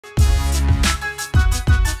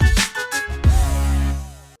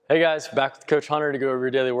Hey guys, back with Coach Hunter to go over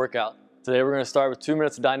your daily workout. Today we're going to start with 2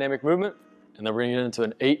 minutes of dynamic movement, and then we're going to get into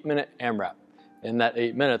an 8-minute Amrap. In that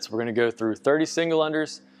 8 minutes, we're going to go through 30 single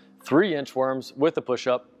unders, 3 inchworms with a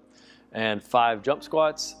push-up, and 5 jump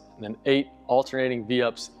squats, and then 8 alternating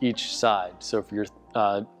V-ups each side. So for your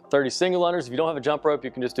 30 single unders, if you don't have a jump rope,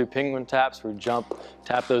 you can just do penguin taps where you jump,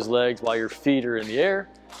 tap those legs while your feet are in the air.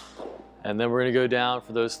 And then we're going to go down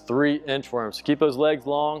for those 3 inchworms. So keep those legs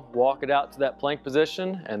long, walk it out to that plank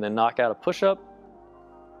position, and then knock out a push-up.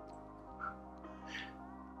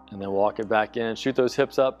 And then walk it back in, shoot those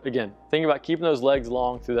hips up. Again, think about keeping those legs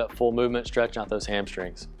long through that full movement, stretching out those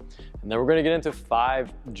hamstrings. And then we're going to get into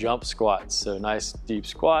 5 jump squats. So nice deep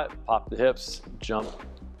squat, pop the hips, jump.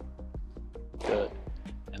 Good.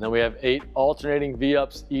 And then we have 8 alternating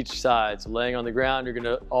V-ups each side. So laying on the ground, you're going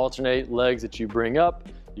to alternate legs that you bring up.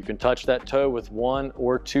 You can touch that toe with 1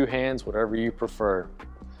 or 2 hands, whatever you prefer.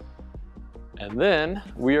 And then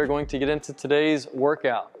we are going to get into today's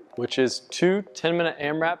workout, which is 2 10-minute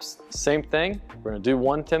Amraps. Same thing. We're going to do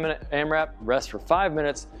 1 10-minute Amrap, rest for 5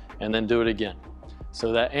 minutes, and then do it again.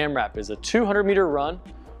 So that Amrap is a 200-meter run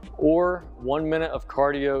or 1 minute of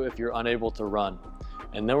cardio if you're unable to run.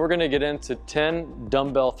 And then we're going to get into 10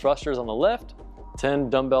 dumbbell thrusters on the left, 10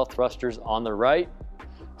 dumbbell thrusters on the right.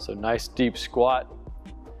 So nice deep squat.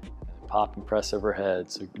 Pop and press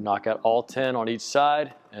overhead. So knock out all 10 on each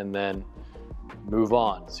side and then move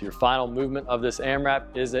on. So your final movement of this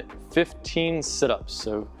Amrap is at 15 sit-ups.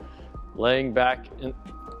 So laying back,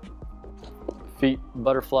 feet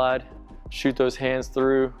butterflied, shoot those hands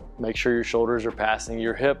through, make sure your shoulders are passing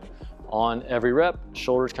your hip on every rep.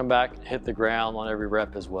 Shoulders come back, hit the ground on every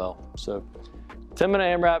rep as well. So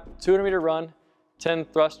 10-minute Amrap, 200-meter run, 10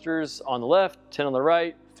 thrusters on the left, 10 on the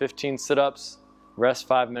right, 15 sit-ups, rest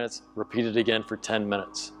 5 minutes, repeat it again for 10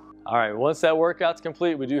 minutes. All right, once that workout's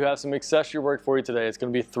complete, we do have some accessory work for you today. It's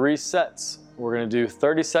gonna be 3 sets. We're gonna do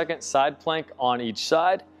 30-second side plank on each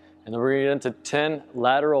side, and then we're gonna get into 10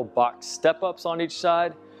 lateral box step-ups on each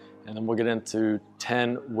side, and then we'll get into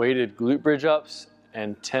 10 weighted glute bridge ups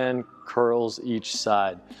and 10 curls each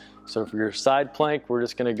side. So for your side plank, we're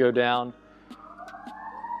just gonna go down.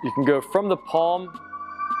 You can go from the palm,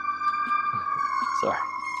 sorry.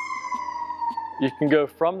 You can go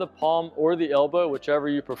from the palm or the elbow, whichever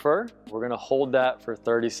you prefer. We're gonna hold that for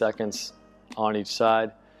 30 seconds on each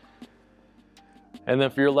side. And then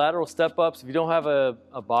for your lateral step-ups, if you don't have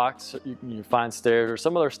a box, you find stairs or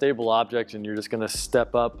some other stable object, and you're just gonna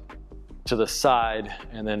step up to the side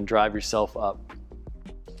and then drive yourself up.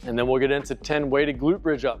 And then we'll get into 10 weighted glute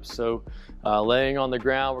bridge ups. So laying on the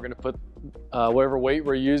ground, we're gonna put whatever weight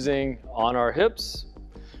we're using on our hips,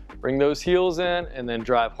 bring those heels in, and then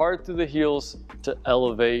drive hard through the heels to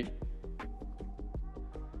elevate,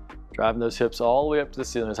 driving those hips all the way up to the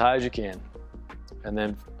ceiling as high as you can. And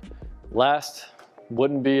then last,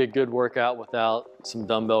 wouldn't be a good workout without some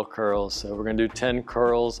dumbbell curls. So we're gonna do 10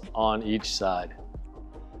 curls on each side.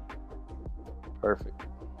 Perfect.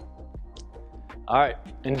 All right,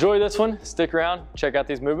 enjoy this one. Stick around, check out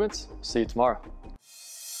these movements. See you tomorrow.